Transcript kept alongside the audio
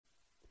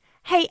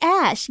Hey,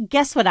 Ash,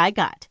 guess what I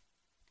got?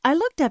 I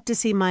looked up to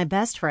see my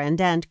best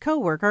friend and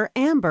coworker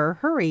Amber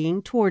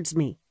hurrying towards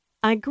me.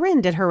 I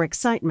grinned at her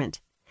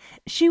excitement.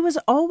 She was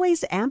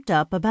always amped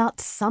up about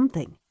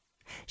something.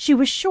 She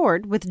was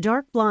short with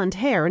dark blonde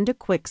hair and a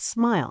quick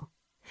smile.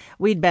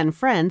 We'd been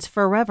friends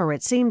forever,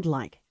 it seemed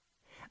like.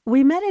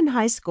 We met in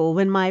high school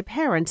when my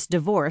parents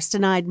divorced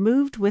and I'd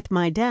moved with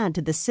my dad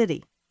to the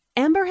city.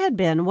 Amber had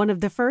been one of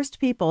the first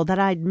people that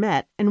I'd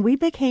met, and we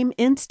became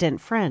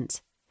instant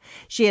friends.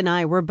 She and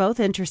I were both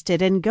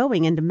interested in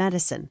going into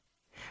medicine.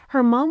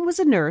 Her mom was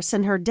a nurse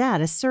and her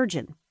dad a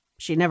surgeon.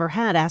 She never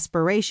had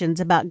aspirations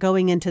about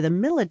going into the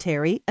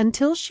military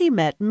until she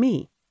met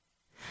me.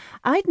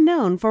 I'd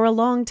known for a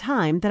long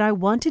time that I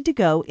wanted to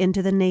go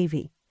into the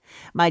Navy.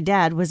 My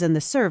dad was in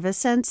the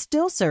service and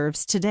still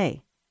serves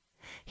today.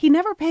 He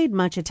never paid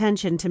much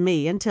attention to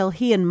me until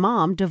he and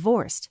Mom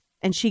divorced,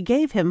 and she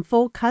gave him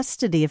full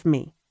custody of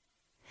me.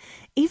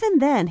 Even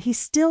then, he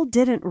still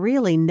didn't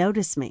really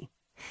notice me,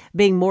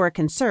 being more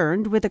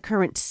concerned with the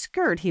current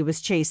skirt he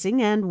was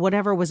chasing and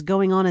whatever was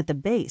going on at the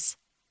base.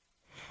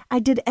 I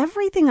did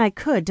everything I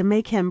could to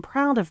make him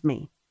proud of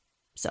me.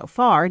 So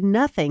far,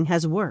 nothing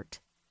has worked.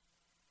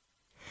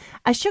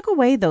 I shook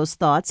away those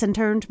thoughts and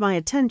turned my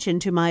attention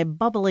to my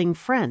bubbling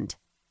friend.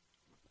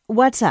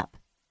 "What's up?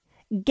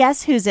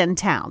 Guess who's in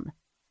town?"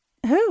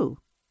 "Who?"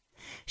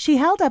 She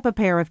held up a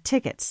pair of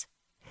tickets.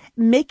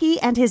 "Mickey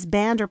and his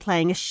band are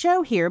playing a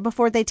show here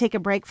before they take a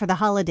break for the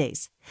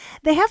holidays.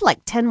 They have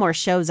like 10 more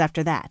shows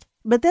after that,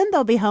 but then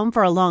they'll be home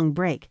for a long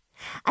break.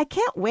 I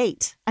can't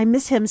wait. I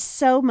miss him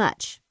so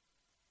much."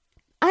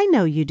 "I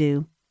know you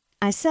do,"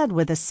 I said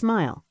with a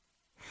smile.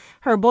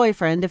 Her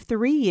boyfriend of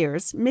 3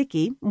 years,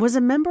 Mickey, was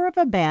a member of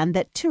a band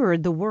that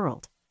toured the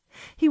world.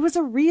 He was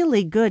a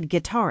really good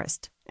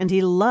guitarist, and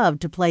he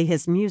loved to play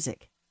his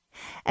music.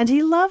 And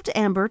he loved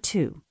Amber,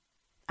 too.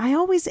 I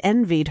always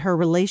envied her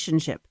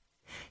relationship.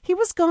 He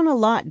was gone a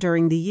lot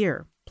during the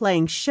year,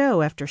 playing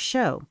show after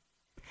show.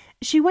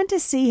 She went to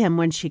see him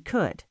when she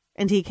could,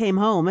 and he came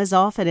home as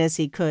often as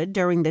he could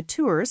during the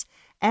tours,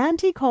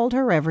 and he called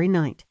her every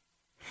night.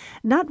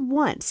 Not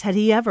once had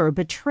he ever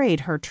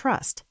betrayed her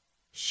trust.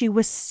 She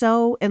was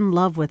so in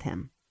love with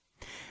him.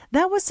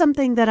 That was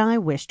something that I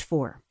wished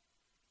for.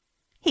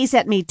 "He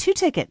sent me 2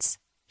 tickets,"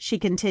 she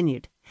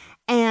continued,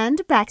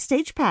 "and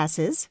backstage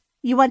passes.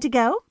 You want to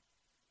go?"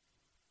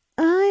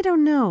 "I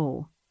don't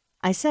know,"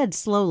 I said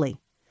slowly.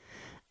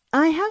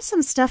 "I have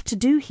some stuff to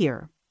do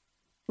here."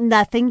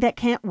 "Nothing that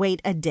can't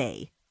wait a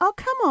day. Oh,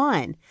 come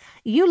on.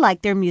 You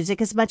like their music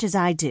as much as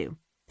I do.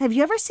 Have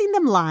you ever seen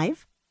them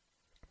live?"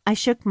 I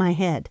shook my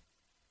head.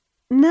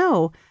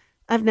 "No,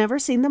 I've never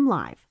seen them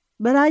live,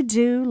 but I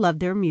do love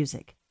their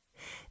music.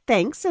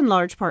 Thanks in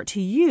large part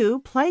to you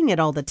playing it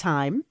all the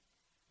time."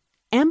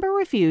 Amber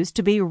refused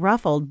to be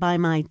ruffled by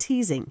my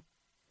teasing.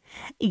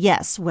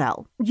 "Yes,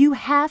 well, you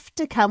have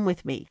to come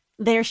with me.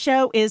 Their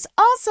show is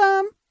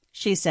awesome,"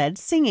 she said,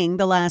 singing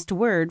the last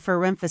word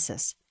for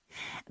emphasis.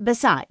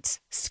 "Besides,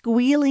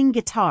 squealing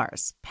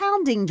guitars,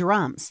 pounding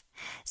drums,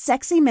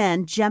 sexy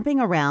men jumping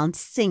around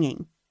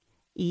singing.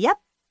 Yep,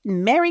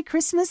 Merry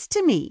Christmas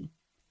to me,"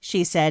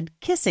 she said,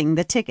 kissing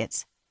the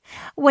tickets.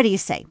 "What do you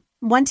say?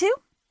 Want to?"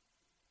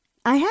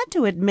 I had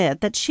to admit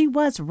that she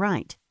was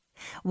right.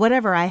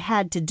 Whatever I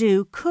had to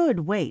do could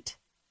wait.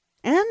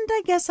 And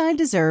I guess I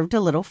deserved a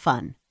little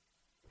fun.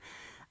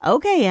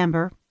 "Okay,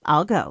 Amber,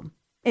 I'll go.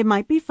 It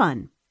might be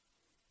fun."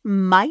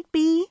 "Might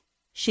be?"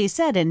 she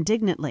said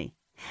indignantly.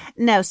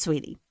 "No,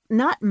 sweetie,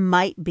 not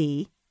might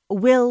be,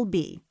 will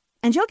be.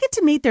 And you'll get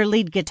to meet their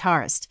lead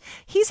guitarist.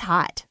 He's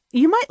hot.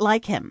 You might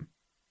like him."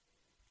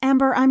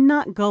 "Amber, I'm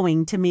not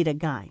going to meet a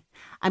guy.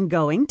 I'm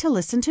going to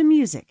listen to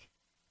music."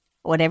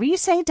 "Whatever you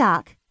say,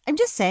 Doc. I'm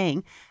just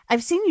saying,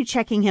 I've seen you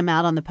checking him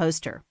out on the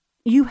poster.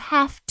 You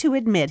have to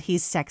admit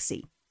he's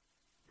sexy."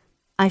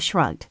 I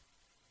shrugged.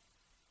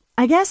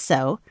 "I guess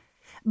so.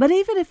 But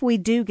even if we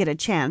do get a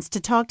chance to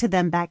talk to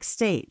them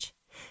backstage,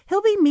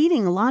 he'll be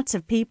meeting lots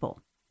of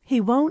people. He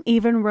won't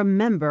even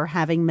remember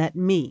having met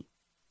me."